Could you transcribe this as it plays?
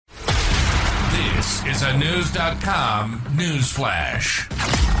This is a News.com news flash.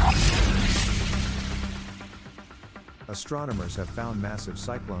 Astronomers have found massive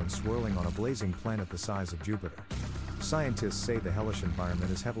cyclones swirling on a blazing planet the size of Jupiter. Scientists say the hellish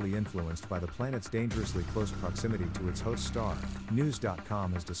environment is heavily influenced by the planet's dangerously close proximity to its host star,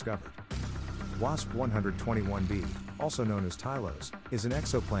 News.com has discovered. WASP 121b, also known as Tylos, is an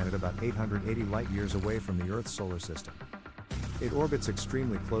exoplanet about 880 light-years away from the Earth's solar system. It orbits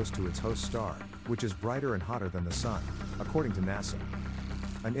extremely close to its host star, which is brighter and hotter than the Sun, according to NASA.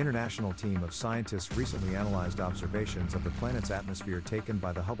 An international team of scientists recently analyzed observations of the planet's atmosphere taken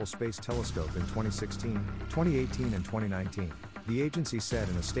by the Hubble Space Telescope in 2016, 2018 and 2019, the agency said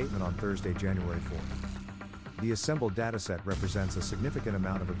in a statement on Thursday, January 4th. The assembled dataset represents a significant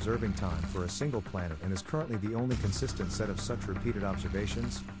amount of observing time for a single planet and is currently the only consistent set of such repeated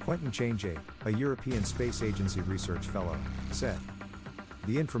observations, Quentin Changate, a European Space Agency research fellow, said.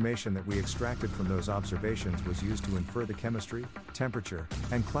 The information that we extracted from those observations was used to infer the chemistry, temperature,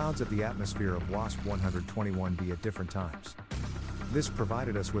 and clouds of the atmosphere of WASP 121b at different times. This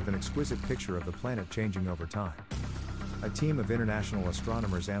provided us with an exquisite picture of the planet changing over time. A team of international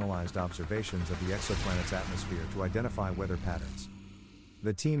astronomers analyzed observations of the exoplanet's atmosphere to identify weather patterns.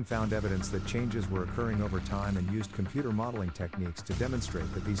 The team found evidence that changes were occurring over time and used computer modeling techniques to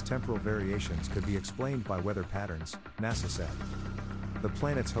demonstrate that these temporal variations could be explained by weather patterns, NASA said. The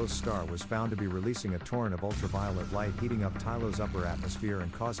planet's host star was found to be releasing a torrent of ultraviolet light heating up Tylo's upper atmosphere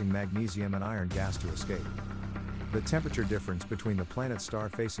and causing magnesium and iron gas to escape. The temperature difference between the planet's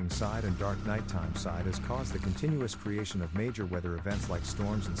star-facing side and dark nighttime side has caused the continuous creation of major weather events like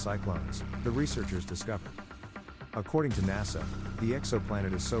storms and cyclones, the researchers discovered. According to NASA, the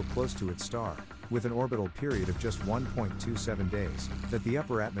exoplanet is so close to its star, with an orbital period of just 1.27 days, that the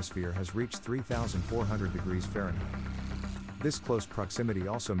upper atmosphere has reached 3,400 degrees Fahrenheit. This close proximity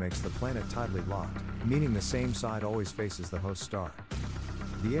also makes the planet tidally locked, meaning the same side always faces the host star.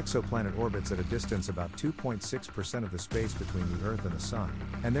 The exoplanet orbits at a distance about 2.6% of the space between the Earth and the Sun,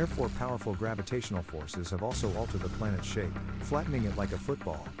 and therefore powerful gravitational forces have also altered the planet's shape, flattening it like a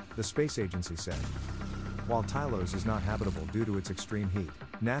football, the space agency said. While Tylos is not habitable due to its extreme heat,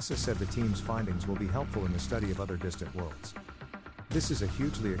 NASA said the team's findings will be helpful in the study of other distant worlds. This is a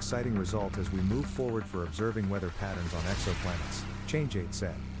hugely exciting result as we move forward for observing weather patterns on exoplanets, Changate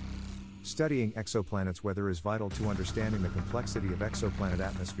said. Studying exoplanets' weather is vital to understanding the complexity of exoplanet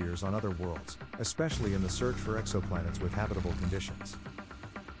atmospheres on other worlds, especially in the search for exoplanets with habitable conditions.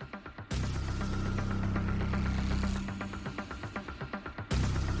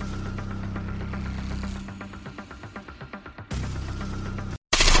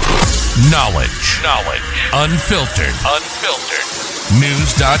 Knowledge. Unfiltered.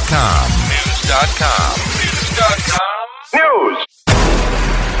 News.com. News.